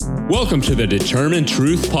Welcome to the Determined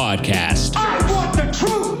Truth Podcast. I want the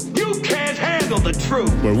truth! You can't handle the truth!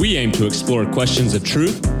 Where we aim to explore questions of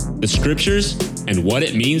truth, the scriptures, and what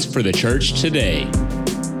it means for the church today.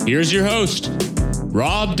 Here's your host,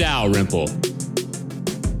 Rob Dalrymple.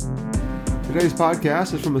 Today's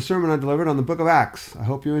podcast is from a sermon I delivered on the book of Acts. I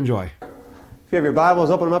hope you enjoy. If you have your Bibles,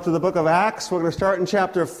 open them up to the book of Acts. We're going to start in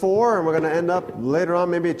chapter 4, and we're going to end up later on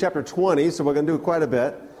maybe at chapter 20, so we're going to do quite a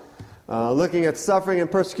bit, looking at suffering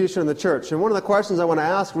and persecution in the church. And one of the questions I want to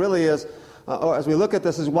ask really is, as we look at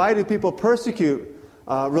this, is why do people persecute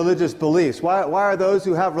religious beliefs? Why are those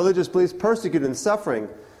who have religious beliefs persecuted and suffering?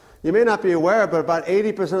 You may not be aware, but about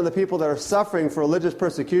 80% of the people that are suffering for religious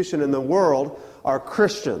persecution in the world are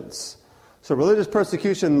Christians. So religious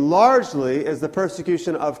persecution largely is the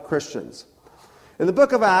persecution of Christians. In the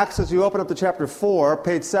book of Acts, as you open up to chapter 4,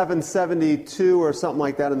 page 772 or something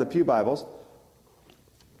like that in the Pew Bibles,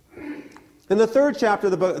 in the third chapter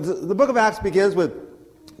of the book of Acts begins with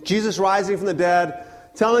Jesus rising from the dead,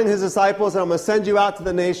 telling his disciples that I'm going to send you out to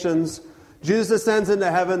the nations. Jesus ascends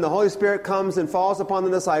into heaven, the Holy Spirit comes and falls upon the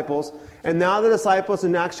disciples, and now the disciples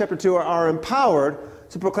in Acts chapter 2 are empowered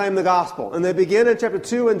to proclaim the gospel. And they begin in chapter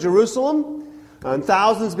 2 in Jerusalem, and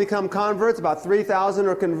thousands become converts. About 3,000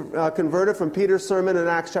 are converted from Peter's sermon in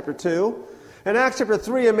Acts chapter 2. In Acts chapter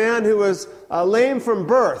 3, a man who was lame from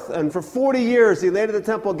birth, and for 40 years he laid at the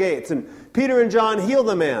temple gates, and Peter and John healed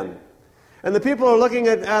the man. And the people are looking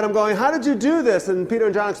at him going, how did you do this? And Peter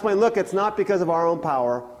and John explain, look, it's not because of our own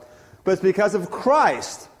power, but it's because of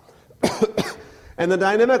Christ and the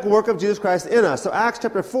dynamic work of Jesus Christ in us. So Acts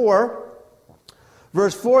chapter 4,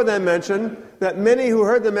 verse 4 then mentioned that many who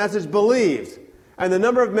heard the message believed, and the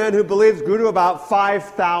number of men who believed grew to about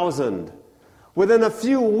 5,000. Within a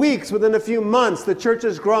few weeks, within a few months, the church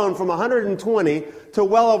has grown from 120 to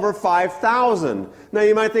well over 5,000. Now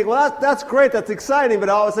you might think, well, that's great, that's exciting, but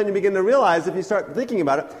all of a sudden you begin to realize, if you start thinking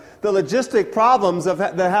about it, the logistic problems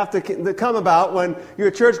that have to come about when your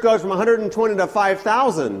church goes from 120 to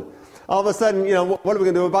 5,000. All of a sudden, what are we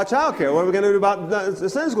going to do about childcare? What are we going to do about the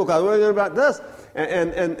Sunday school class? What are we going to do about this?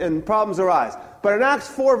 And problems arise. But in Acts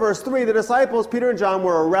 4, verse 3, the disciples, Peter and John,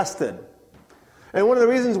 were arrested. And one of the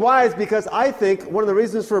reasons why is because I think one of the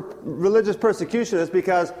reasons for religious persecution is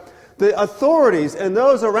because the authorities and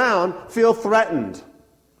those around feel threatened.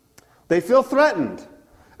 They feel threatened.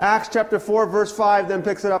 Acts chapter 4, verse 5 then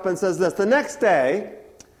picks it up and says this: the next day,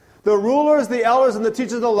 the rulers, the elders, and the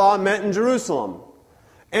teachers of the law met in Jerusalem.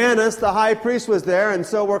 Annas, the high priest, was there, and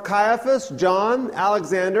so were Caiaphas, John,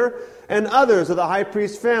 Alexander, and others of the high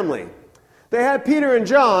priest's family. They had Peter and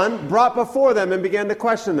John brought before them and began to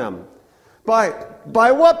question them. By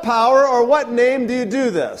what power or what name do you do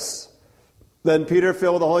this? Then Peter,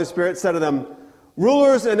 filled with the Holy Spirit, said to them,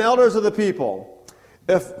 rulers and elders of the people,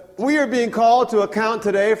 if we are being called to account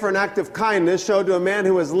today for an act of kindness showed to a man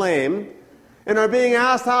who was lame, and are being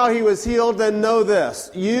asked how he was healed, then know this,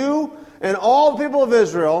 you and all the people of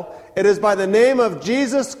Israel, it is by the name of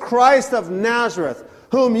Jesus Christ of Nazareth,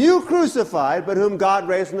 whom you crucified, but whom God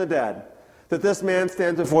raised from the dead, that this man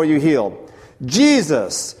stands before you healed.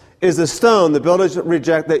 Jesus is the stone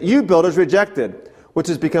that you builders rejected, which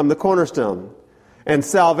has become the cornerstone. And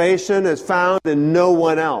salvation is found in no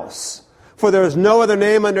one else. For there is no other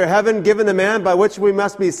name under heaven given to man by which we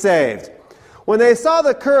must be saved. When they saw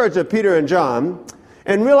the courage of Peter and John,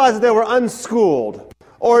 and realized that they were unschooled,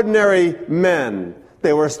 ordinary men,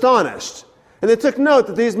 they were astonished. And they took note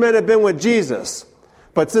that these men had been with Jesus.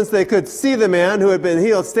 But since they could see the man who had been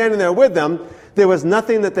healed standing there with them, there was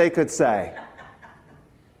nothing that they could say.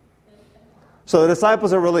 So the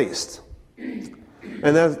disciples are released.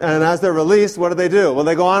 And as they're released, what do? Well,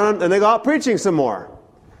 they go on and they go out preaching some more.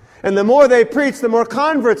 And the more they preach, the more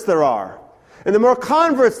converts there are. And the more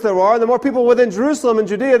converts there are, the more people within Jerusalem and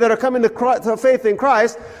Judea that are coming to faith in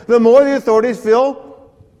Christ, the more the authorities feel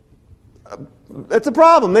it's a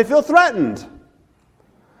problem. They feel threatened.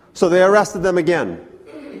 So they arrested them again.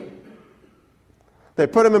 They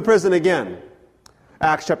put them in prison again.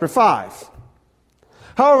 Acts chapter 5.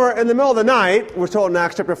 However, in the middle of the night, we're told in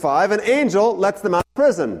Acts chapter 5, an angel lets them out of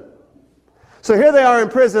prison. So here they are in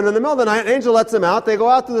prison. In the middle of the night, an angel lets them out. They go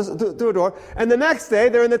out through a door. And the next day,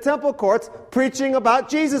 they're in the temple courts preaching about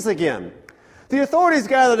Jesus again. The authorities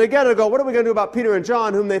gather together and go, what are we going to do about Peter and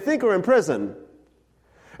John, whom they think are in prison?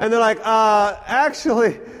 And they're like,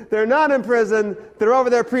 actually, they're not in prison. They're over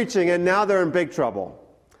there preaching, and now they're in big trouble.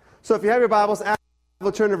 So if you have your Bibles,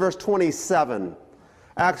 we'll turn to verse 27.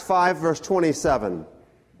 Acts 5, verse 27.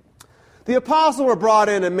 The apostles were brought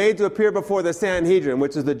in and made to appear before the Sanhedrin,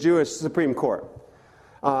 which is the Jewish Supreme Court,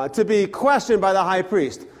 to be questioned by the high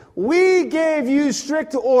priest. "We gave you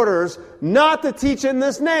strict orders not to teach in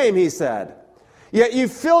this name," he said. "Yet you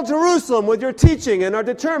fill Jerusalem with your teaching and are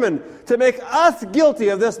determined to make us guilty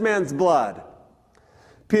of this man's blood."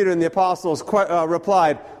 Peter and the apostles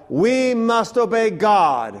replied, "We must obey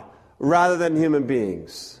God rather than human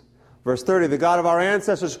beings." Verse 30, "The God of our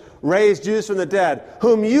ancestors raised Jesus from the dead,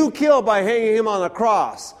 whom you killed by hanging him on the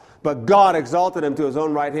cross. But God exalted him to his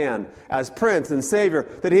own right hand as Prince and Savior,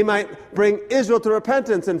 that he might bring Israel to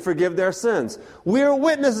repentance and forgive their sins. We are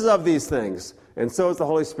witnesses of these things, and so is the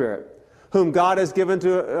Holy Spirit, whom God has given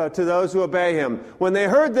to those who obey him." When they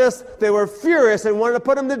heard this, they were furious and wanted to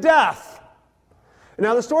put him to death.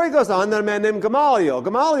 Now the story goes on that a man named Gamaliel.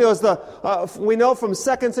 Gamaliel is we know from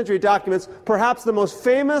 2nd century documents, perhaps the most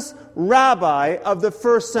famous rabbi of the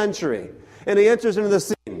 1st century. And he enters into the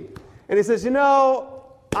scene. And he says,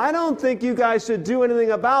 "I don't think you guys should do anything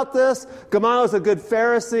about this." Gamaliel is a good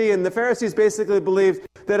Pharisee, and the Pharisees basically believed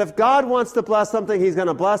that if God wants to bless something, he's going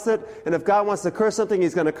to bless it. And if God wants to curse something,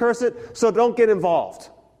 he's going to curse it. So don't get involved.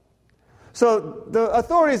 So the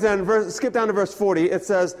authorities then, skip down to verse 40, it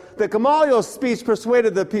says that Gamaliel's speech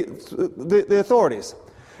persuaded the authorities.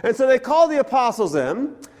 And so they called the apostles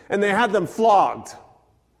in, and they had them flogged.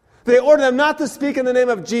 They ordered them not to speak in the name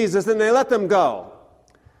of Jesus, and they let them go.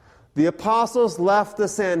 The apostles left the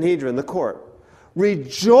Sanhedrin, the court,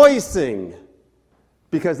 rejoicing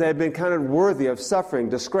because they had been counted worthy of suffering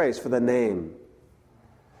disgrace for the name.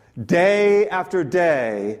 Day after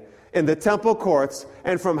day, in the temple courts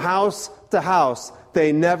and from house to house,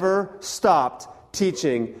 they never stopped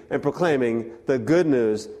teaching and proclaiming the good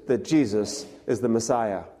news that Jesus is the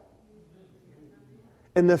Messiah.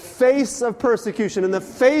 In the face of persecution, in the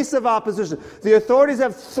face of opposition, the authorities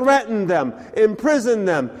have threatened them, imprisoned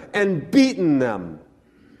them, and beaten them.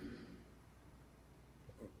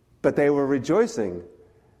 But they were rejoicing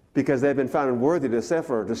because they had been found worthy to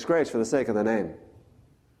suffer disgrace for the sake of the name.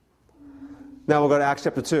 Now we'll go to Acts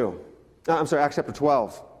chapter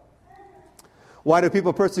 12. Why do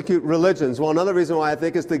people persecute religions? Well, another reason why I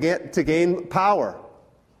think is to gain power.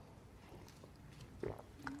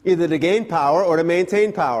 Either to gain power or to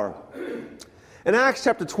maintain power. In Acts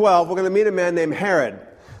chapter 12, we're going to meet a man named Herod.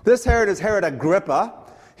 This Herod is Herod Agrippa.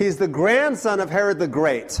 He's the grandson of Herod the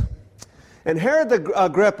Great. And Herod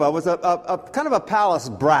Agrippa was a kind of a palace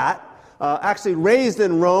brat, actually raised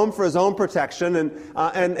in Rome for his own protection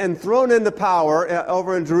and thrown into power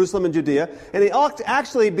over in Jerusalem and Judea. And he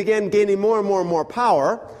actually began gaining more and more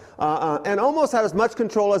power. And almost had as much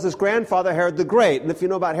control as his grandfather, Herod the Great. And if you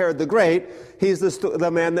know about Herod the Great, he's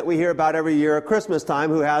the man that we hear about every year at Christmas time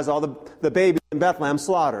who has all the babies in Bethlehem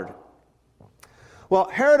slaughtered. Well,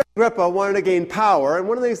 Herod Agrippa wanted to gain power, and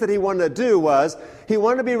one of the things that he wanted to do was he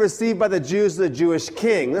wanted to be received by the Jews as a Jewish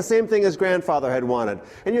king, the same thing his grandfather had wanted.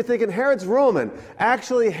 And you're thinking, Herod's Roman.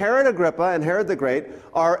 Actually, Herod Agrippa and Herod the Great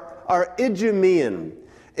are Idumean.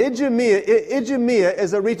 Idumea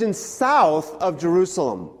is a region south of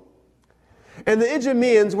Jerusalem. And the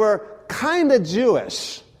Idumeans were kind of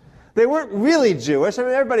Jewish. They weren't really Jewish. I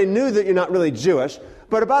mean, everybody knew that you're not really Jewish.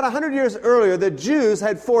 But about 100 years earlier, the Jews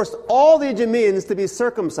had forced all the Idumeans to be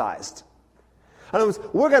circumcised. In other words,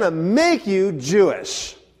 we're going to make you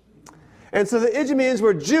Jewish. And so the Idumeans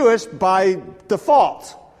were Jewish by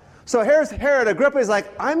default. So here's Herod Agrippa. He's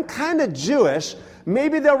like, I'm kind of Jewish.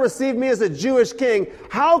 Maybe they'll receive me as a Jewish king.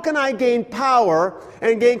 How can I gain power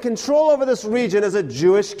and gain control over this region as a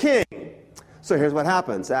Jewish king? So here's what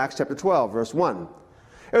happens. Acts chapter 12, verse 1.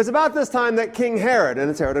 It was about this time that King Herod, and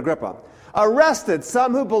it's Herod Agrippa, arrested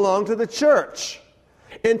some who belonged to the church,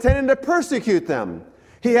 intending to persecute them.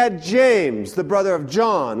 He had James, the brother of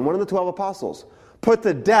John, one of the 12 apostles, put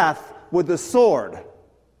to death with the sword,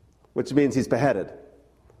 which means he's beheaded.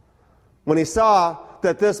 When he saw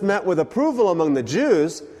that this met with approval among the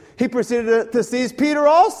Jews, he proceeded to seize Peter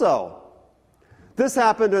also. This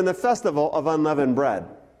happened during the festival of unleavened bread.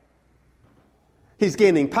 He's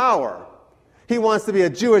gaining power. He wants to be a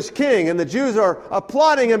Jewish king, and the Jews are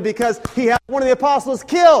applauding him because he had one of the apostles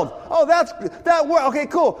killed. Oh, okay,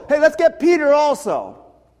 cool. Hey, let's get Peter also.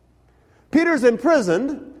 Peter's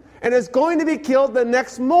imprisoned and is going to be killed the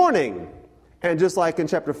next morning. And just like in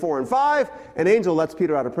chapter 4 and 5, an angel lets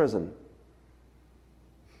Peter out of prison.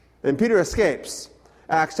 And Peter escapes.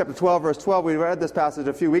 Acts chapter 12, verse 12, we read this passage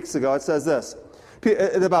a few weeks ago. It says this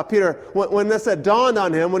about Peter. When this had dawned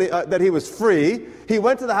on him that he was free, he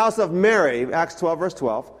went to the house of Mary, Acts 12, verse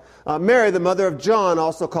 12. Mary, the mother of John,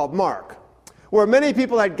 also called Mark, where many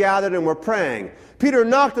people had gathered and were praying. Peter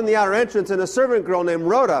knocked on the outer entrance, and a servant girl named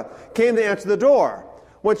Rhoda came to answer the door.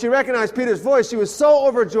 When she recognized Peter's voice, she was so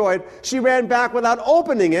overjoyed, she ran back without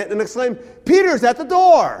opening it and exclaimed, "Peter's at the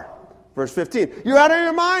door!" Verse 15, "You're out of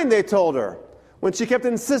your mind," they told her. When she kept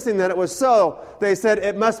insisting that it was so, they said,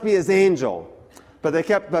 "It must be his angel." But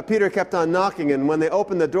Peter kept on knocking, and when they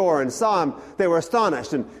opened the door and saw him, they were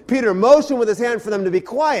astonished. And Peter motioned with his hand for them to be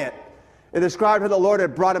quiet and described how the Lord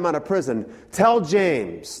had brought him out of prison. "Tell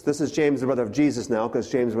James," this is James, the brother of Jesus now, because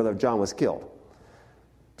James, the brother of John, was killed.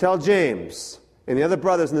 "Tell James and the other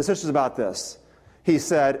brothers and the sisters about this," he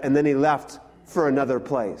said, and then he left for another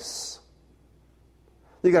place.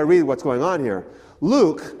 You got to read what's going on here.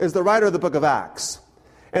 Luke is the writer of the book of Acts.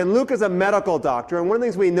 And Luke is a medical doctor, and one of the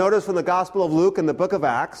things we notice from the Gospel of Luke and the book of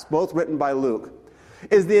Acts, both written by Luke,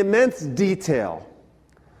 is the immense detail.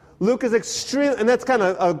 Luke is extreme, and that's kind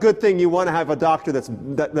of a good thing. You want to have a doctor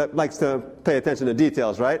that likes to pay attention to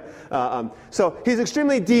details, right? So he's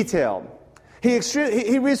extremely detailed.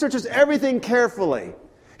 He researches everything carefully.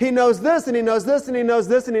 He knows this, and he knows this, and he knows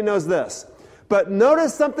this, and he knows this. But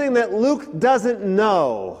notice something that Luke doesn't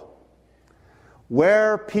know.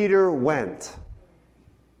 Where Peter went.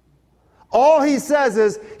 All he says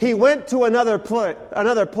is he went to another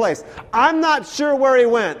place. I'm not sure where he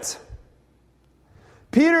went.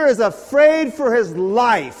 Peter is afraid for his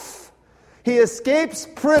life. He escapes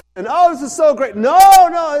prison. Oh, this is so great. No,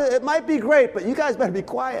 it might be great, but you guys better be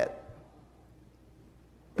quiet.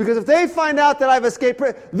 Because if they find out that I've escaped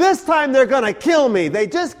prison, this time they're going to kill me. They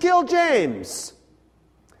just killed James.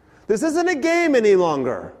 This isn't a game any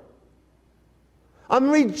longer. I'm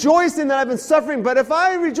rejoicing that I've been suffering, but if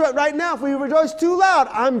I rejoice right now, if we rejoice too loud,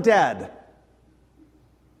 I'm dead.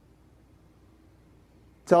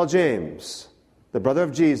 Tell James, the brother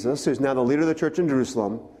of Jesus, who's now the leader of the church in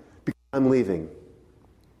Jerusalem, because I'm leaving.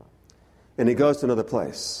 And he goes to another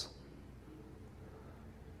place.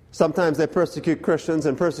 Sometimes they persecute Christians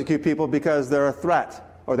and persecute people because they're a threat,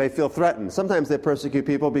 or they feel threatened. Sometimes they persecute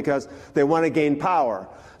people because they want to gain power.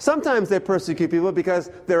 Sometimes they persecute people because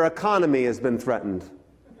their economy has been threatened.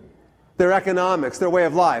 Their economics, their way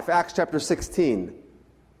of life. Acts chapter 16.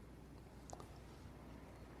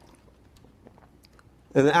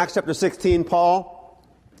 In Acts chapter 16, Paul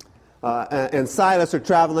and Silas are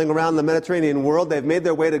traveling around the Mediterranean world. They've made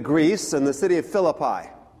their way to Greece and the city of Philippi.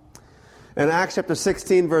 In Acts chapter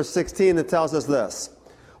 16, verse 16, it tells us this.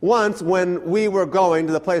 Once, when we were going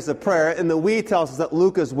to the place of prayer, and the we tells us that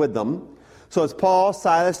Luke is with them. So it's Paul,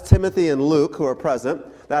 Silas, Timothy, and Luke who are present.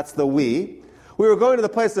 That's the we. We were going to the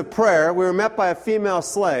place of prayer. We were met by a female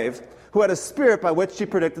slave who had a spirit by which she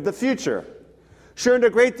predicted the future. She earned a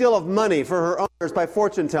great deal of money for her owners by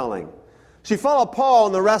fortune telling. She followed Paul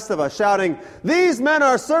and the rest of us, shouting, "These men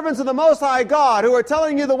are servants of the Most High God who are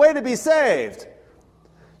telling you the way to be saved."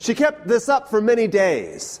 She kept this up for many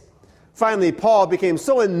days. Finally, Paul became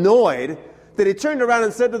so annoyed that he turned around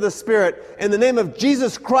and said to the spirit, "In the name of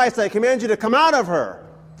Jesus Christ, I command you to come out of her."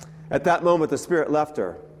 At that moment, the spirit left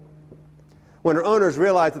her. When her owners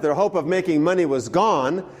realized that their hope of making money was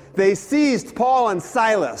gone, they seized Paul and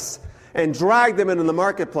Silas and dragged them into the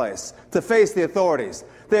marketplace to face the authorities.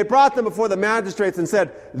 They brought them before the magistrates and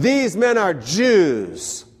said, "These men are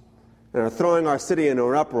Jews and are throwing our city into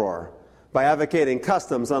an uproar by advocating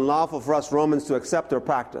customs unlawful for us Romans to accept or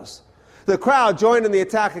practice." The crowd joined in the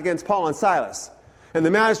attack against Paul and Silas, and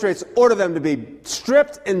the magistrates ordered them to be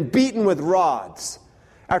stripped and beaten with rods.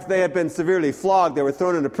 After they had been severely flogged, they were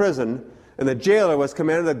thrown into prison, and the jailer was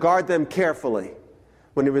commanded to guard them carefully.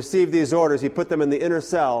 When he received these orders, he put them in the inner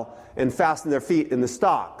cell and fastened their feet in the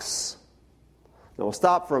stocks. Now we'll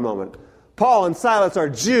stop for a moment. Paul and Silas are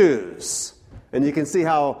Jews. And you can see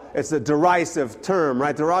how it's a derisive term,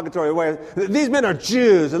 right? Derogatory way. These men are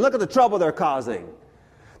Jews, and look at the trouble they're causing.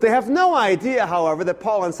 They have no idea, however, that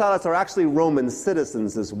Paul and Silas are actually Roman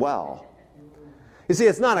citizens as well. You see,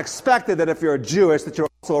 it's not expected that if you're Jewish that you're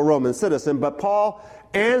also a Roman citizen, but Paul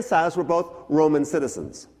and Silas were both Roman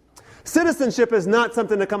citizens. Citizenship is not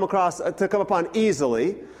something to come upon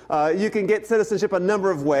easily. You can get citizenship a number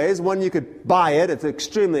of ways. One, you could buy it. It's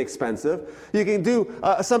extremely expensive. You can do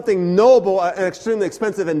something noble, an extremely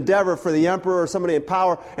expensive endeavor for the emperor or somebody in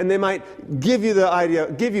power, and they might give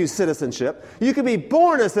you citizenship. You can be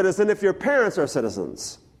born a citizen if your parents are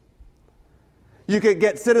citizens. You could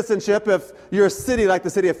get citizenship if you're a city like the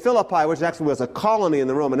city of Philippi, which actually was a colony in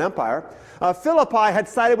the Roman Empire. Philippi had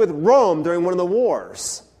sided with Rome during one of the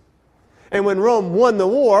wars. And when Rome won the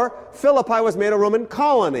war, Philippi was made a Roman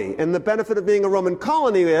colony. And the benefit of being a Roman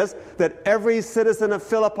colony is that every citizen of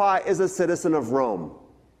Philippi is a citizen of Rome.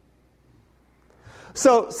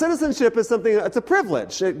 So citizenship is something, it's a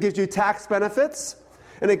privilege. It gives you tax benefits,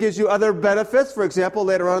 and it gives you other benefits. For example,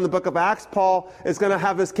 later on in the book of Acts, Paul is going to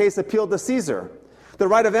have his case appealed to Caesar. The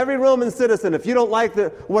right of every Roman citizen, if you don't like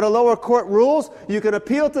what a lower court rules, you can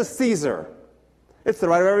appeal to Caesar. It's the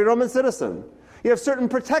right of every Roman citizen. You have certain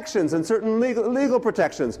protections and certain legal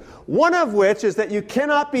protections, one of which is that you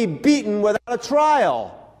cannot be beaten without a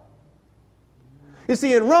trial. You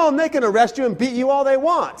see, in Rome, they can arrest you and beat you all they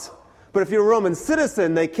want. But if you're a Roman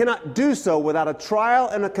citizen, they cannot do so without a trial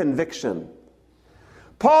and a conviction.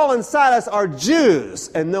 Paul and Silas are Jews,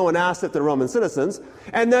 and no one asked if they're Roman citizens,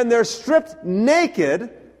 and then they're stripped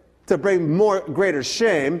naked to bring greater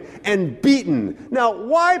shame, and beaten. Now,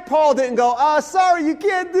 why Paul didn't go, sorry, you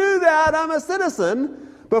can't do that, I'm a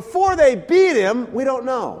citizen, before they beat him, we don't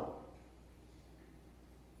know.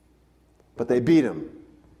 But they beat him.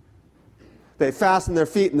 They fasten their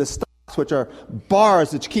feet in the stocks, which are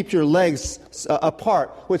bars which keep your legs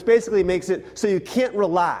apart, which basically makes it so you can't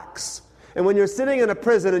relax. And when you're sitting in a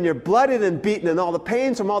prison and you're bloodied and beaten and all the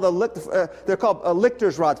pains from all they're called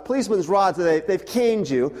lictors' rods, policemen's rods, they've caned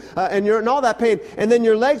you, and you're in all that pain, and then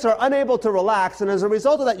your legs are unable to relax, and as a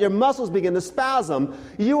result of that, your muscles begin to spasm.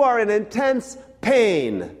 You are in intense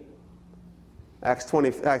pain. Acts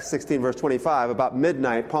 16, verse 25, about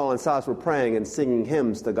midnight, Paul and Silas were praying and singing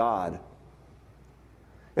hymns to God.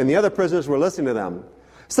 And the other prisoners were listening to them.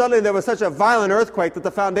 Suddenly there was such a violent earthquake that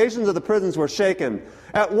the foundations of the prisons were shaken.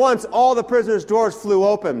 At once all the prisoners' doors flew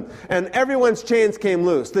open, and everyone's chains came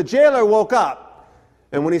loose. The jailer woke up,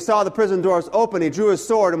 and when he saw the prison doors open, he drew his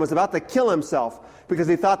sword and was about to kill himself because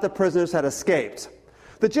he thought the prisoners had escaped.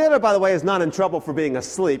 The jailer, by the way, is not in trouble for being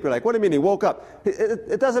asleep. You're like, what do you mean he woke up?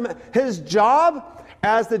 It doesn't matter. His job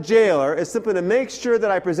as the jailer is simply to make sure that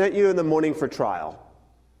I present you in the morning for trial.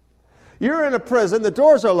 You're in a prison, the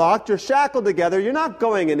doors are locked, you're shackled together, you're not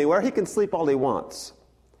going anywhere, he can sleep all he wants.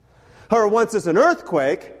 However, once there's an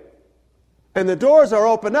earthquake, and the doors are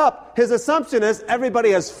opened up, his assumption is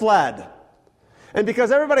everybody has fled. And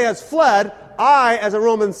because everybody has fled, I, as a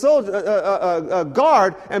Roman soldier,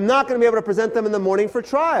 guard, am not going to be able to present them in the morning for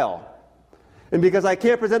trial. And because I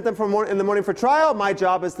can't present them in the morning for trial, my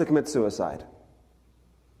job is to commit suicide.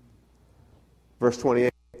 Verse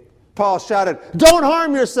 28. Paul shouted, "Don't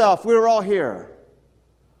harm yourself, we were all here."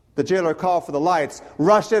 The jailer called for the lights,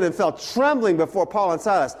 rushed in and fell trembling before Paul and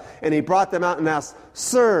Silas, and he brought them out and asked,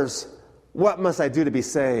 "Sirs, what must I do to be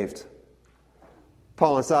saved?"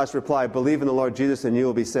 Paul and Silas replied, "Believe in the Lord Jesus and you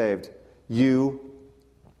will be saved, you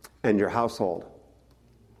and your household."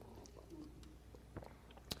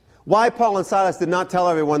 Why Paul and Silas did not tell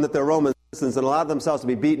everyone that they're Roman citizens and allowed themselves to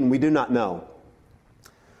be beaten, we do not know.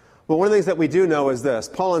 But one of the things that we do know is this.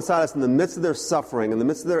 Paul and Silas, in the midst of their suffering, in the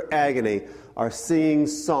midst of their agony, are singing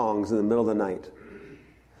songs in the middle of the night.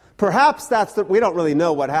 Perhaps we don't really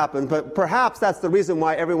know what happened, but perhaps that's the reason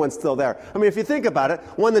why everyone's still there. I mean, if you think about it,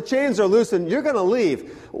 when the chains are loosened, you're going to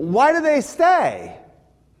leave. Why do they stay?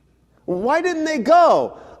 Why didn't they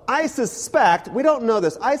go? I suspect, we don't know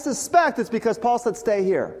this, I suspect it's because Paul said, "Stay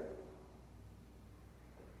here."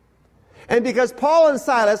 And because Paul and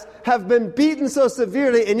Silas have been beaten so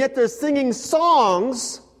severely, and yet they're singing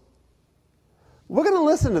songs, we're going to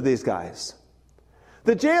listen to these guys.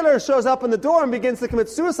 The jailer shows up in the door and begins to commit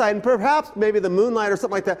suicide, and perhaps maybe the moonlight or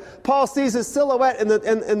something like that. Paul sees his silhouette in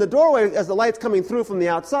the doorway as the light's coming through from the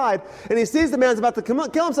outside, and he sees the man's about to kill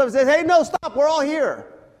himself and says, "Hey, no, stop, we're all here."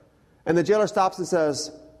 And the jailer stops and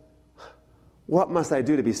says, "What must I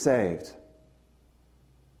do to be saved?"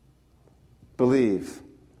 "Believe,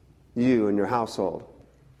 you and your household."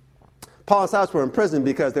 Paul and Silas were in prison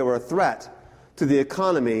because they were a threat to the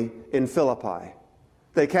economy in Philippi.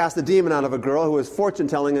 They cast a demon out of a girl who was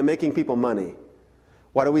fortune-telling and making people money.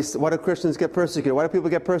 Why do Christians get persecuted? Why do people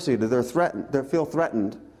get persecuted? They're threatened. They feel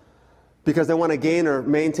threatened because they want to gain or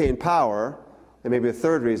maintain power. And maybe a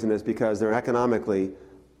third reason is because they're economically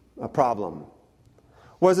a problem.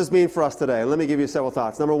 What does this mean for us today? Let me give you several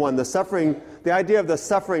thoughts. Number one, the idea of the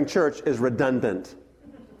suffering church is redundant.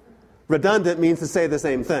 Redundant means to say the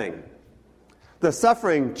same thing. The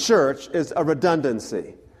suffering church is a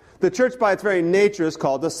redundancy. The church by its very nature is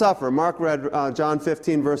called to suffer. Mark read John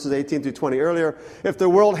 15 verses 18 through 20 earlier. If the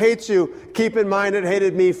world hates you, keep in mind it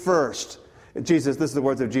hated me first. Jesus, this is the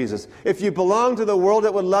words of Jesus. If you belong to the world,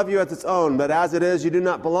 it would love you as its own. But as it is, you do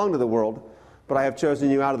not belong to the world, but I have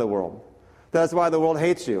chosen you out of the world. That's why the world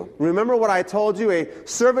hates you. Remember what I told you, a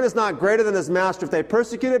servant is not greater than his master. If they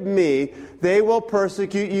persecuted me, they will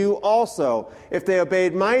persecute you also. If they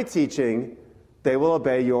obeyed my teaching, they will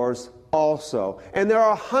obey yours also. And there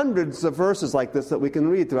are hundreds of verses like this that we can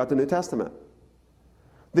read throughout the New Testament.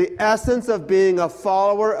 The essence of being a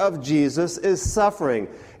follower of Jesus is suffering.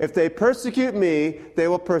 If they persecute me, they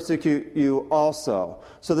will persecute you also.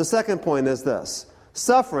 So the second point is this.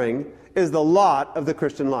 Suffering is the lot of the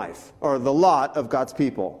Christian life, or the lot of God's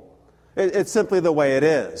people. It's simply the way it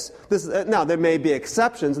is. Now, there may be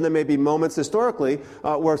exceptions, and there may be moments historically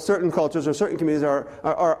where certain cultures or certain communities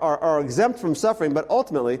are exempt from suffering, but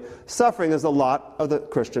ultimately, suffering is the lot of the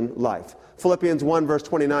Christian life. Philippians 1, verse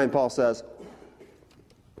 29, Paul says,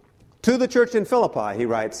 "To the church in Philippi," he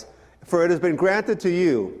writes, "for it has been granted to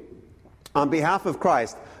you, on behalf of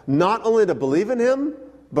Christ, not only to believe in him,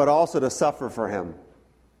 but also to suffer for him."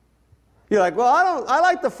 You're like, well, I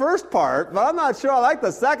like the first part, but I'm not sure I like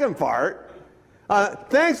the second part.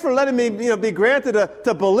 Thanks for letting me be granted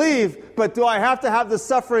to believe, but do I have to have the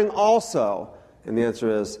suffering also? And the answer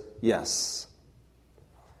is yes.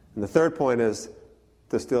 And the third point is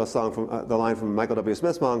to steal a song from the line from Michael W.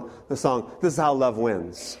 Smith's song, the song, "This is how love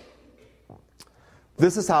wins."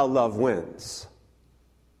 This is how love wins.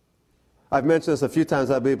 I've mentioned this a few times,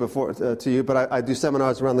 I believe, before to you, but I do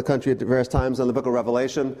seminars around the country at various times on the book of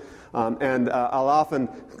Revelation, and I'll often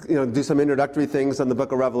do some introductory things on the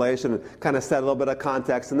book of Revelation and kind of set a little bit of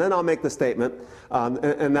context, and then I'll make the statement,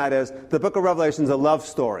 and that is, the book of Revelation is a love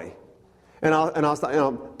story. And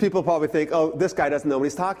I'll people probably think, oh, this guy doesn't know what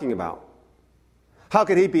he's talking about. How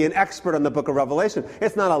could he be an expert on the book of Revelation?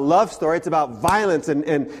 It's not a love story. It's about violence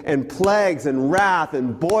and plagues and wrath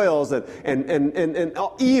and boils and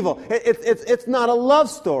evil. It's not a love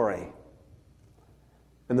story.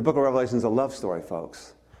 And the book of Revelation is a love story,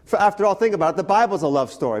 folks. After all, think about it. The Bible's a love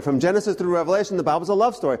story. From Genesis through Revelation, the Bible's a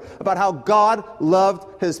love story about how God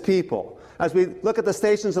loved his people. As we look at the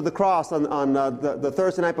Stations of the Cross on the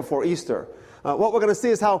Thursday night before Easter, what we're going to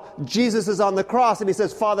see is how Jesus is on the cross and he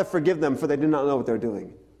says, "Father, forgive them, for they do not know what they're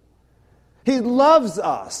doing." He loves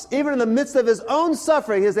us. Even in the midst of his own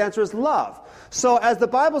suffering, his answer is love. So as the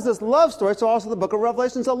Bible is this love story, so also the book of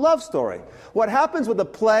Revelation is a love story. What happens with the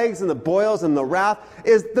plagues and the boils and the wrath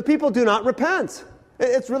is the people do not repent.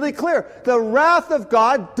 It's really clear. The wrath of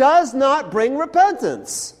God does not bring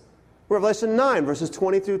repentance. Revelation 9, verses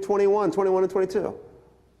 20 through 21 and 22.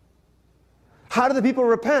 How do the people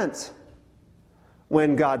repent?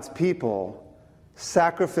 When God's people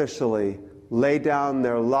sacrificially lay down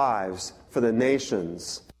their lives for the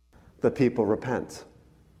nations, the people repent.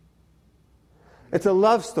 It's a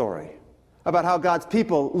love story about how God's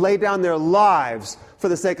people lay down their lives for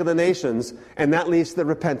the sake of the nations, and that leads to the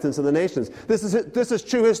repentance of the nations. This is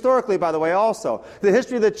true historically, by the way, also. The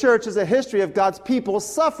history of the church is a history of God's people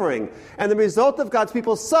suffering, and the result of God's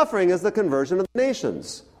people suffering is the conversion of the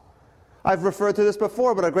nations. I've referred to this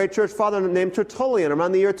before, but a great church father named Tertullian,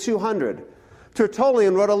 around the year 200.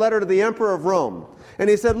 Tertullian wrote a letter to the emperor of Rome. And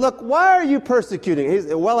he said, look, why are you persecuting? He's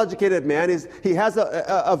a well-educated man. He has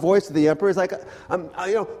a voice to the emperor. He's like,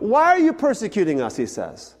 why are you persecuting us, he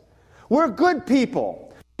says. We're good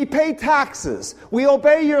people. We pay taxes. We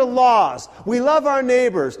obey your laws. We love our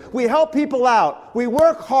neighbors. We help people out. We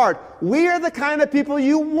work hard. We are the kind of people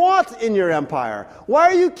you want in your empire. Why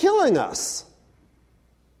are you killing us?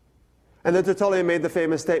 And then Tertullian made the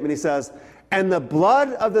famous statement. He says, "And the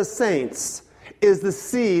blood of the saints is the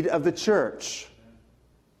seed of the church."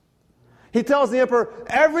 He tells the emperor,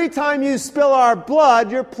 every time you spill our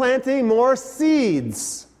blood, you're planting more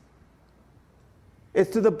seeds.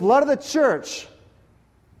 It's to the blood of the church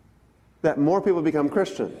that more people become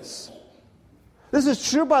Christians. This is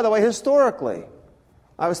true, by the way, historically.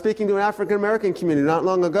 I was speaking to an African-American community not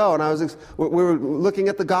long ago, and we were looking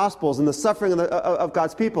at the Gospels and the suffering of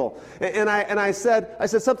God's people. And I said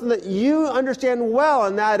something that you understand well,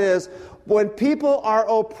 and that is, when people are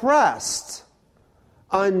oppressed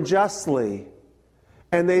unjustly,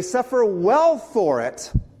 and they suffer well for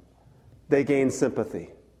it, they gain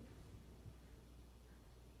sympathy.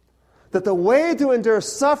 That the way to endure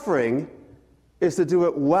suffering is to do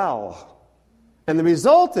it well. And the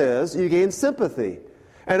result is you gain sympathy.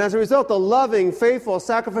 And as a result, the loving, faithful,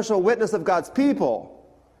 sacrificial witness of God's people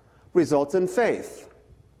results in faith.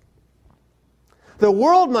 The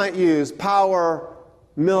world might use power,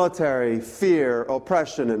 military, fear,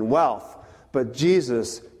 oppression, and wealth, but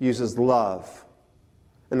Jesus uses love.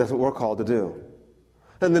 And that's what we're called to do.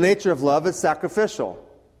 And the nature of love is sacrificial.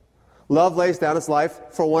 Love lays down its life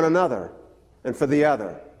for one another and for the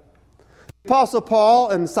other. The Apostle Paul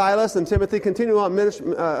and Silas and Timothy continue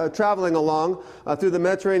on traveling along through the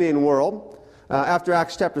Mediterranean world. After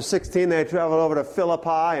Acts chapter 16, they traveled over to Philippi,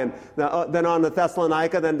 and then on to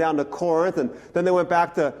Thessalonica, then down to Corinth, and then they went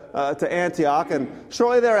back to Antioch. And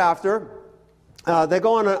shortly thereafter, they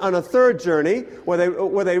go on a third journey where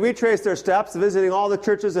they retrace their steps, visiting all the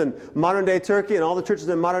churches in modern-day Turkey and all the churches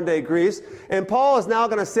in modern-day Greece. And Paul is now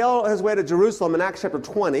going to sail his way to Jerusalem in Acts chapter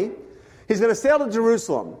 20. He's going to sail to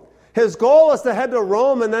Jerusalem. His goal is to head to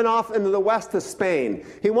Rome and then off into the west to Spain.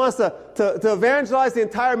 He wants to evangelize the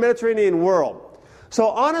entire Mediterranean world. So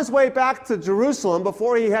on his way back to Jerusalem,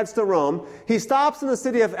 before he heads to Rome, he stops in the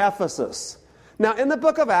city of Ephesus. Now, in the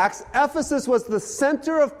book of Acts, Ephesus was the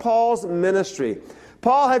center of Paul's ministry.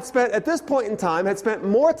 Paul had spent, at this point in time,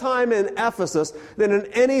 more time in Ephesus than in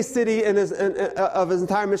any city of his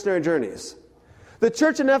entire missionary journeys. The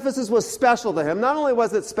church in Ephesus was special to him. Not only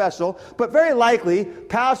was it special, but very likely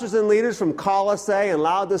pastors and leaders from Colossae and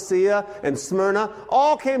Laodicea and Smyrna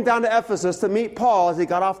all came down to Ephesus to meet Paul as he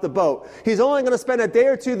got off the boat. He's only going to spend a day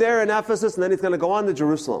or two there in Ephesus, and then he's going to go on to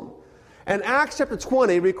Jerusalem. And Acts chapter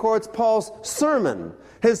 20 records Paul's sermon,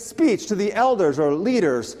 his speech to the elders or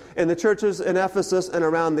leaders in the churches in Ephesus and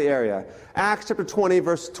around the area. Acts chapter 20,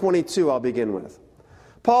 verse 22, I'll begin with.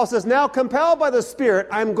 Paul says, "Now compelled by the Spirit,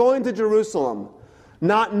 I am going to Jerusalem,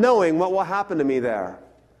 not knowing what will happen to me there.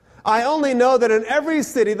 I only know that in every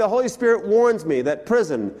city the Holy Spirit warns me that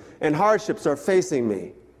prison and hardships are facing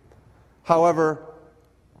me. However,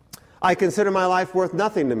 I consider my life worth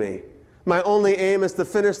nothing to me. My only aim is to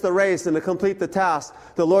finish the race and to complete the task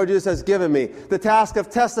the Lord Jesus has given me, the task of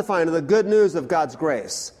testifying to the good news of God's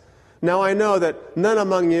grace. Now I know that none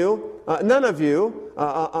of you,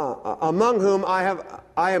 among whom I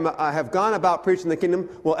have gone about preaching the kingdom,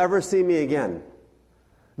 will ever see me again.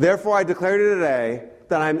 Therefore, I declare to you today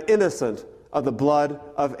that I'm innocent of the blood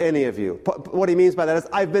of any of you." What he means by that is,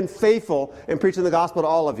 I've been faithful in preaching the gospel to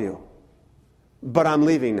all of you, but I'm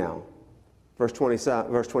leaving now. Verse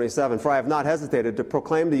 27, "For I have not hesitated to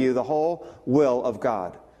proclaim to you the whole will of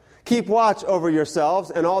God. Keep watch over yourselves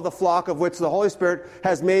and all the flock of which the Holy Spirit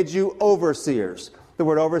has made you overseers." The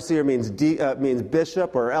word overseer means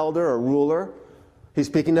bishop or elder or ruler. He's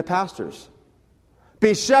speaking to pastors.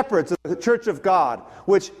 "Be shepherds of the church of God,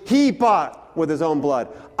 which he bought with his own blood.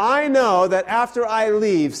 I know that after I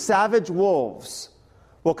leave, savage wolves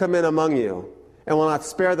will come in among you and will not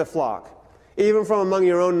spare the flock. Even from among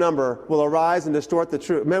your own number will arise and distort the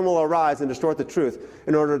truth. Men will arise and distort the truth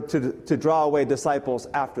in order to draw away disciples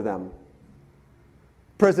after them.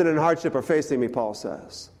 Prison and hardship are facing me," Paul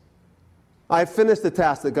says. "I've finished the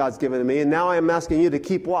task that God's given to me, and now I am asking you to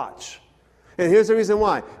keep watch. And here's the reason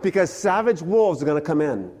why. Because savage wolves are going to come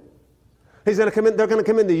in. They're going to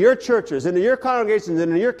come into your churches, into your congregations,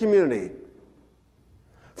 into your community.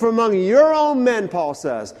 From among your own men," Paul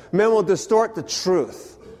says, "men will distort the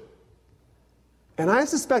truth." And I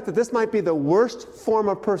suspect that this might be the worst form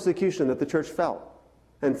of persecution that the church felt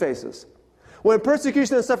and faces. When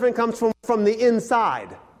persecution and suffering comes from the inside.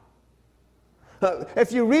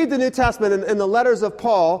 If you read the New Testament in the letters of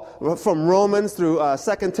Paul, from Romans through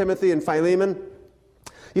 2 Timothy and Philemon,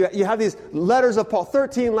 you have these letters of Paul,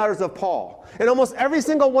 13 letters of Paul. In almost every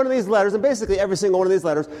single one of these letters, and basically every single one of these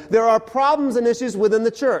letters, there are problems and issues within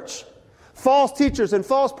the church. False teachers and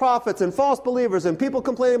false prophets and false believers and people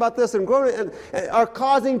complaining about this and are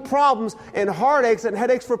causing problems and heartaches and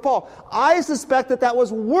headaches for Paul. I suspect that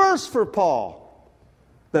was worse for Paul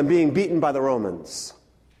than being beaten by the Romans.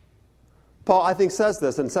 Paul, I think, says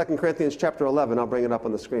this in 2 Corinthians chapter 11. I'll bring it up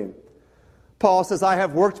on the screen. Paul says, "I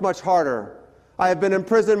have worked much harder. I have been in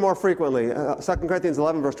prison more frequently." 2 Corinthians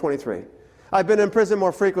 11, verse 23. "I've been in prison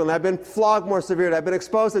more frequently. I've been flogged more severely. I've been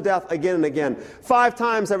exposed to death again and again. 5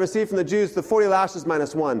 times I received from the Jews the 40 lashes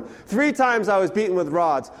minus 1. 3 times I was beaten with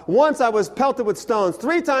rods. Once I was pelted with stones.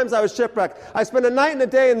 3 times I was shipwrecked. I spent a night and a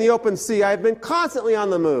day in the open sea. I have been constantly on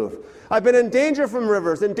the move. I've been in danger from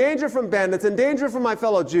rivers, in danger from bandits, in danger from my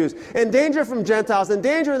fellow Jews, in danger from Gentiles, in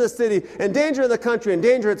danger in the city, in danger in the country, in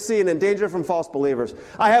danger at sea, and in danger from false believers.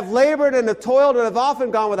 I have labored and have toiled and have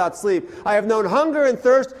often gone without sleep. I have known hunger and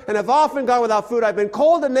thirst and have often gone without food. I've been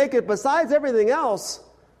cold and naked. Besides everything else,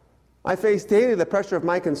 I face daily the pressure of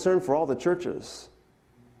my concern for all the churches."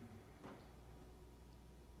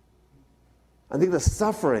 I think the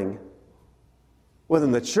suffering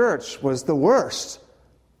within the church was the worst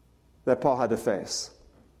that Paul had to face.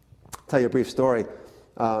 I'll tell you a brief story.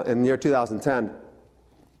 In the year 2010,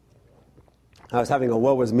 I was having a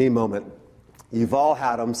woe was me moment. You've all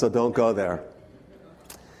had them, so don't go there.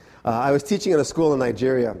 I was teaching at a school in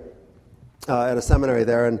Nigeria, at a seminary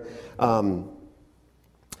there, and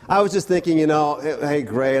I was just thinking, hey,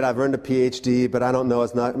 great, I've earned a PhD, but I don't know,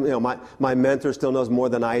 it's not, my mentor still knows more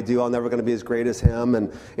than I do. I'm never going to be as great as him,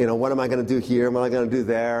 and, what am I going to do here, and what am I going to do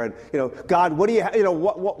there, and, God, what do you,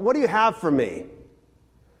 what do you have for me?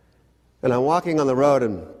 And I'm walking on the road,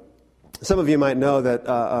 and some of you might know that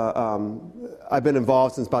I've been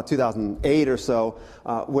involved since about 2008 or so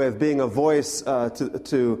with being a voice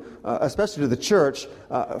especially to the church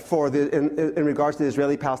in regards to the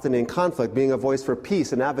Israeli-Palestinian conflict, being a voice for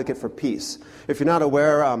peace, an advocate for peace. If you're not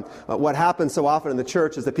aware, what happens so often in the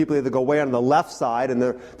church is that people either go way on the left side and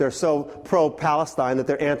they're so pro-Palestine that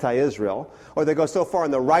they're anti-Israel, or they go so far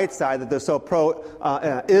on the right side that they're so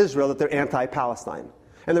pro-Israel that they're anti-Palestine.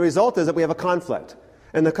 And the result is that we have a conflict.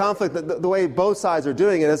 And the conflict, the way both sides are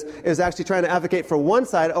doing it is actually trying to advocate for one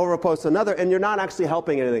side over opposed to another, and you're not actually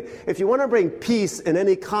helping anything. If you want to bring peace in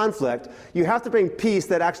any conflict, you have to bring peace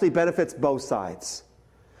that actually benefits both sides.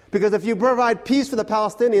 Because if you provide peace for the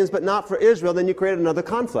Palestinians but not for Israel, then you create another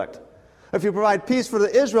conflict. If you provide peace for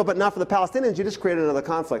the Israel but not for the Palestinians, you just create another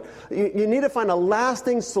conflict. You need to find a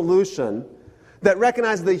lasting solution that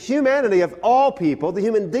recognizes the humanity of all people, the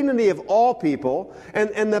human dignity of all people,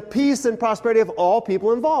 and the peace and prosperity of all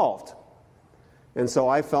people involved. And so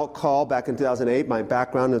I felt called back in 2008, my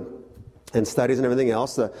background in studies and everything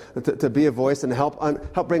else, to be a voice and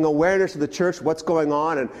help bring awareness to the church, what's going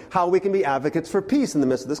on, and how we can be advocates for peace in the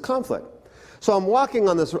midst of this conflict. So I'm walking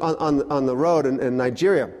on the road in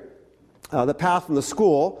Nigeria, the path from the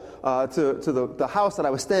school to the house that I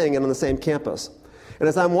was staying in on the same campus. And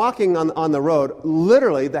as I'm walking on the road,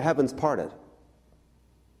 literally the heavens parted.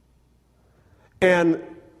 And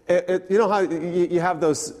you know how you have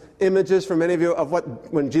those images for many of you of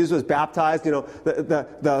when Jesus was baptized,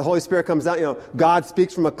 the Holy Spirit comes down, God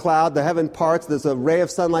speaks from a cloud, the heaven parts, there's a ray of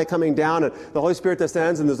sunlight coming down, and the Holy Spirit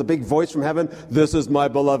descends, and there's a big voice from heaven, "This is my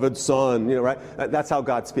beloved Son," right? That's how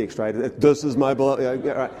God speaks, right? "This is my beloved,"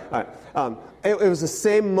 right? All right. It was the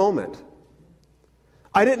same moment.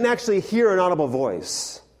 I didn't actually hear an audible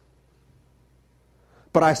voice,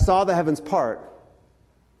 but I saw the heavens part,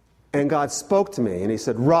 and God spoke to me, and he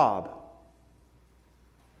said, "Rob,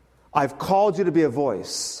 I've called you to be a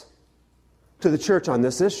voice to the church on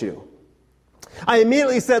this issue." I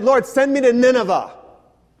immediately said, "Lord, send me to Nineveh."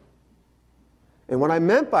 And what I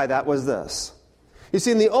meant by that was this. You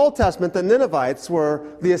see, in the Old Testament, the Ninevites were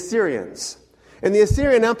the Assyrians. And the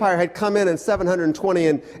Assyrian Empire had come in 720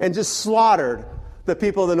 and just slaughtered the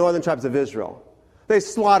people of the northern tribes of Israel. They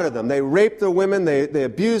slaughtered them. They raped their women. They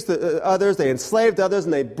abused others. They enslaved others.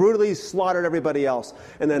 And they brutally slaughtered everybody else.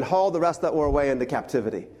 And then hauled the rest that were away into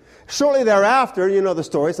captivity. Shortly thereafter, you know the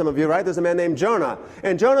story, some of you, right? There's a man named Jonah.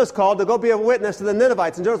 And Jonah's called to go be a witness to the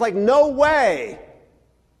Ninevites. And Jonah's like, "No way.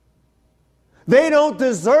 They don't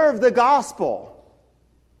deserve the gospel.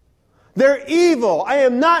 They're evil. I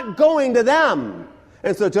am not going to them."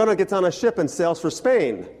 And so Jonah gets on a ship and sails for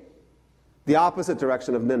Spain, the opposite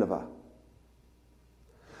direction of Nineveh.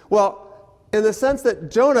 Well, in the sense that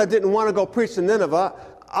Jonah didn't want to go preach to Nineveh,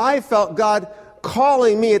 I felt God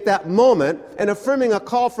calling me at that moment and affirming a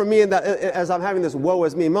call for me as I'm having this woe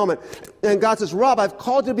is me moment. And God says, "Rob, I've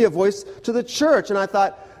called you to be a voice to the church." And I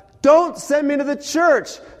thought, don't send me to the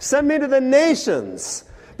church. Send me to the nations.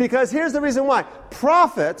 Because here's the reason why.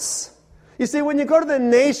 Prophets, you see, when you go to the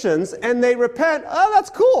nations and they repent, oh, that's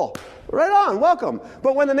cool. Right on, welcome.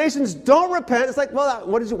 But when the nations don't repent, it's like, well,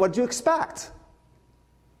 what did you expect?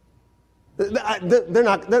 They're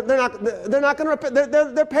not going to repent.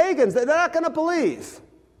 They're pagans. They're not going to believe.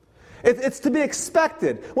 It's to be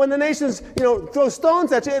expected. When the nations, throw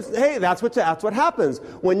stones at you, hey, that's what happens.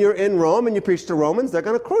 When you're in Rome and you preach to Romans, they're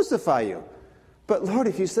going to crucify you. But Lord,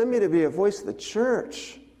 if you send me to be a voice of the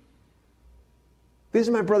church, these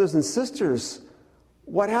are my brothers and sisters.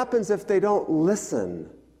 What happens if they don't listen?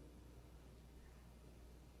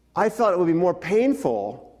 I felt it would be more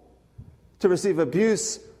painful to receive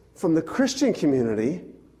abuse from the Christian community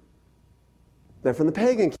than from the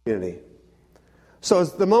pagan community. So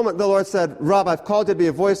the moment the Lord said, "Rob, I've called you to be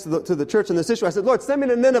a voice to the church in this issue," I said, "Lord, send me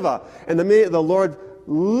to Nineveh." And the Lord,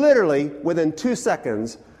 literally, within 2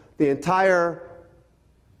 seconds, I'm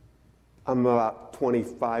about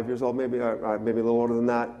 25 years old, maybe a little older than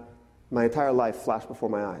that. My entire life flashed before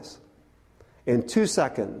my eyes. In 2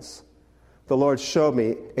 seconds, the Lord showed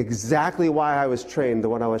me exactly why I was trained the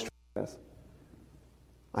one I was trained with.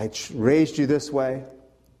 I raised you this way.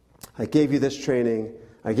 I gave you this training.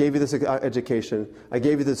 I gave you this education. I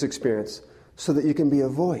gave you this experience so that you can be a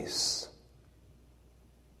voice.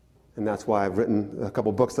 And that's why I've written a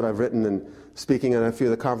couple books that I've written and speaking at a few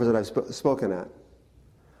of the conferences that I've spoken at.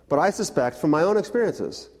 But I suspect from my own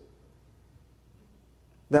experiences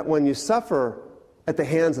that when you suffer at the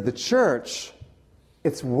hands of the church,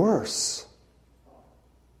 it's worse.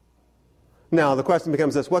 Now, the question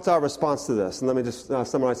becomes this: what's our response to this? And let me just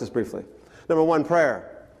summarize this briefly. Number one,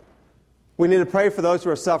 prayer. We need to pray for those who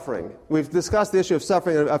are suffering. We've discussed the issue of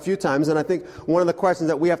suffering a few times, and I think one of the questions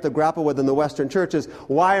that we have to grapple with in the Western church is,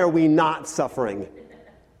 why are we not suffering?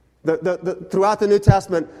 Throughout the New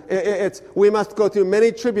Testament, we must go through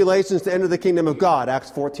many tribulations to enter the kingdom of God, Acts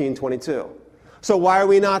 14:22. So why are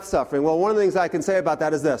we not suffering? Well, one of the things I can say about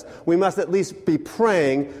that is this. We must at least be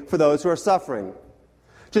praying for those who are suffering.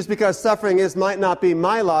 Just because suffering might not be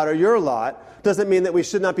my lot or your lot, doesn't mean that we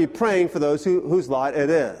should not be praying for those whose lot it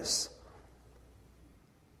is.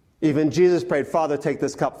 Even Jesus prayed, Father, take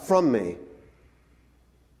this cup from me.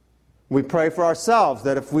 We pray for ourselves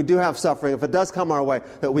that if we do have suffering, if it does come our way,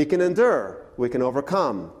 that we can endure, we can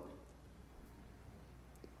overcome.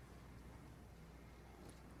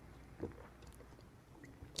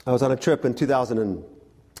 I was on a trip in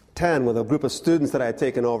 2010 with a group of students that I had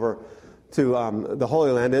taken over to the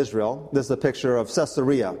Holy Land, Israel. This is a picture of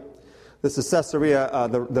Caesarea. This is Caesarea,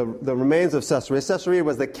 the remains of Caesarea. Caesarea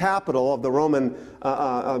was the capital of the Roman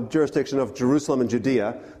jurisdiction of Jerusalem and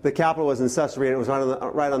Judea. The capital was in Caesarea, and it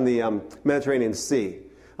was right on the Mediterranean Sea.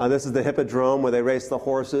 This is the Hippodrome where they raced the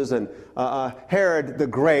horses, and Herod the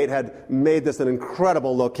Great had made this an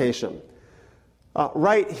incredible location.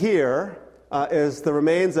 Right here is the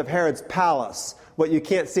remains of Herod's palace. What you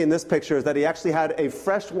can't see in this picture is that he actually had a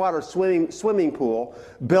freshwater swimming pool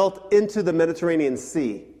built into the Mediterranean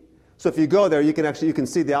Sea. So if you go there, you can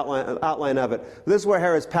see the outline of it. This is where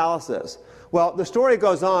Herod's palace is. Well, the story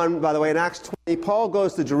goes on, by the way, in Acts 20, Paul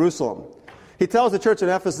goes to Jerusalem. He tells the church in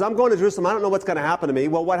Ephesus, I'm going to Jerusalem, I don't know what's going to happen to me.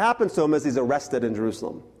 Well, what happens to him is he's arrested in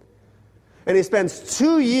Jerusalem. And he spends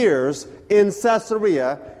 2 years in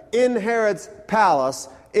Caesarea, in Herod's palace,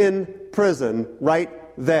 in prison, right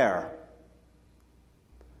there.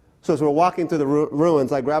 So as we're walking through the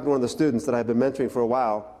ruins, I grabbed one of the students that I've been mentoring for a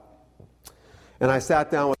while, and I sat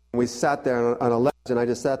down with him. We sat there on a ledge, and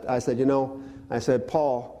I said,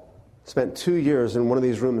 Paul spent 2 years in one of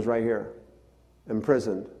these rooms right here,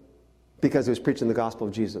 imprisoned, because he was preaching the gospel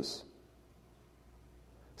of Jesus.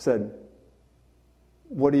 I said,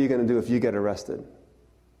 what are you going to do if you get arrested?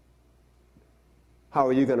 How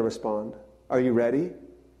are you going to respond? Are you ready?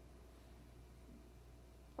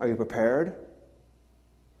 Are you prepared?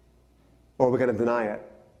 Or are we going to deny it?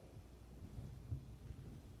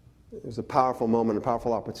 It was a powerful moment, a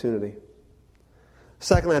powerful opportunity.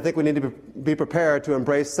 Secondly, I think we need to be prepared to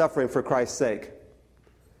embrace suffering for Christ's sake.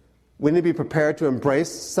 We need to be prepared to embrace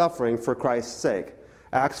suffering for Christ's sake.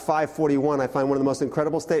 Acts 5:41, I find one of the most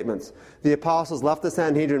incredible statements. The apostles left the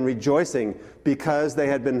Sanhedrin rejoicing because they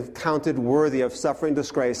had been counted worthy of suffering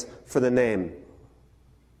disgrace for the name.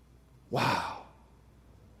 Wow.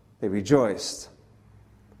 They rejoiced.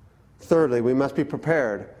 Thirdly, we must be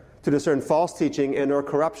prepared to discern false teaching and or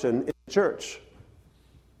corruption in the church.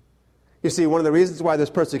 You see, one of the reasons why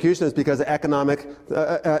there's persecution is because of economic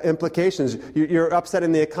implications. You're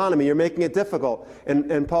upsetting the economy. You're making it difficult.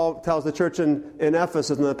 And Paul tells the church in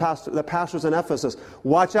Ephesus and the pastors in Ephesus,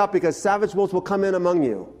 watch out because savage wolves will come in among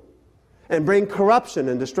you and bring corruption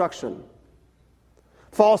and destruction.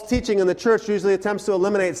 False teaching in the church usually attempts to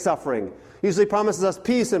eliminate suffering, usually promises us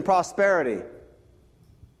peace and prosperity.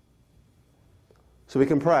 So we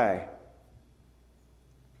can pray.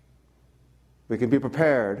 We can be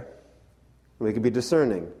prepared. We can be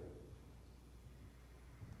discerning.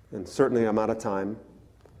 And certainly I'm out of time.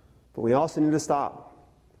 But we also need to stop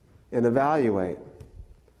and evaluate.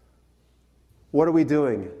 What are we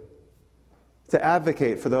doing to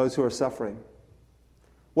advocate for those who are suffering?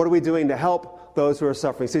 What are we doing to help those who are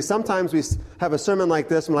suffering? See, sometimes we have a sermon like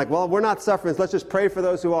this, and we're like, well, we're not suffering, so let's just pray for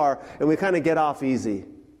those who are, and we kind of get off easy.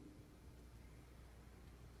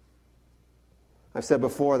 I've said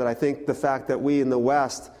before that I think the fact that we in the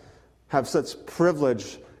West have such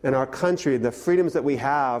privilege in our country, the freedoms that we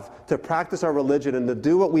have to practice our religion and to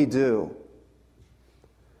do what we do,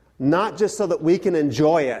 not just so that we can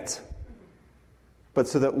enjoy it, but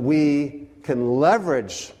so that we can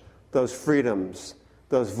leverage those freedoms,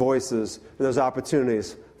 those voices, and those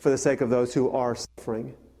opportunities for the sake of those who are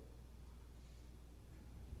suffering.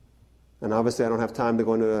 And obviously I don't have time to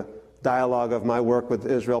go into a dialogue of my work with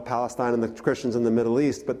Israel, Palestine, and the Christians in the Middle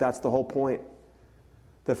East, but that's the whole point.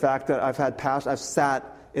 The fact that I've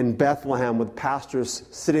sat in Bethlehem with pastors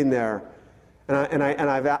sitting there, and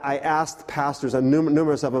I asked pastors,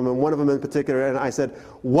 numerous of them, and one of them in particular, and I said,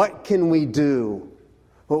 what can we do?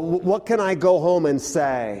 What can I go home and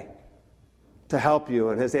say to help you?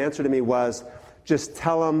 And his answer to me was, just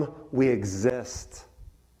tell them we exist.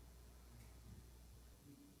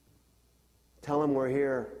 Tell them we're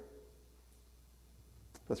here.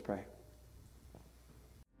 Let's pray.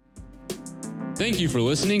 Thank you for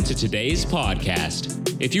listening to today's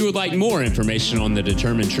podcast. If you would like more information on the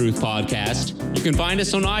Determined Truth podcast, you can find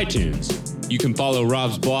us on iTunes. You can follow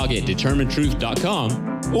Rob's blog at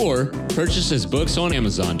determinedtruth.com or purchase his books on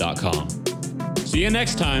Amazon.com. See you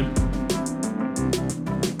next time.